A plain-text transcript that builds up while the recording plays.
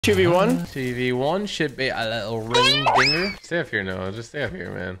2v1? 2v1 should be a little ring dinger. Stay up here, Noah. Just stay up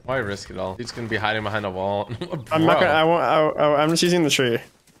here, man. Why risk it all? He's gonna be hiding behind a wall. I'm not gonna. I'm just using the tree.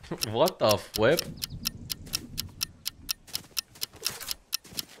 What the flip?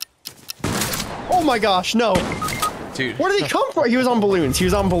 Oh my gosh, no. Dude. Where did he come from? He was on balloons. He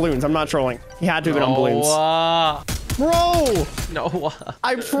was on balloons. I'm not trolling. He had to have been on balloons. Bro! No.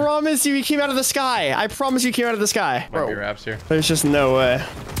 I promise you he came out of the sky. I promise you he came out of the sky. Might be wraps here. There's just no way.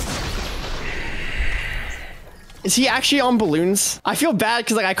 Is he actually on balloons? I feel bad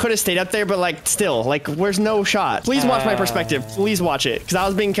because like I could have stayed up there, but like still, like where's no shot? Please watch my perspective. Please watch it because I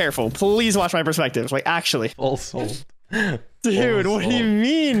was being careful. Please watch my perspective. Like actually. Full sold. Dude, what do you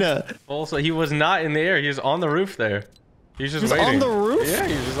mean? Also, he was not in the air. He was on the roof there. He was just waiting. On the roof? Yeah,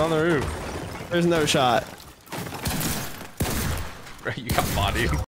 he was just on the roof. There's no shot. You got bodied.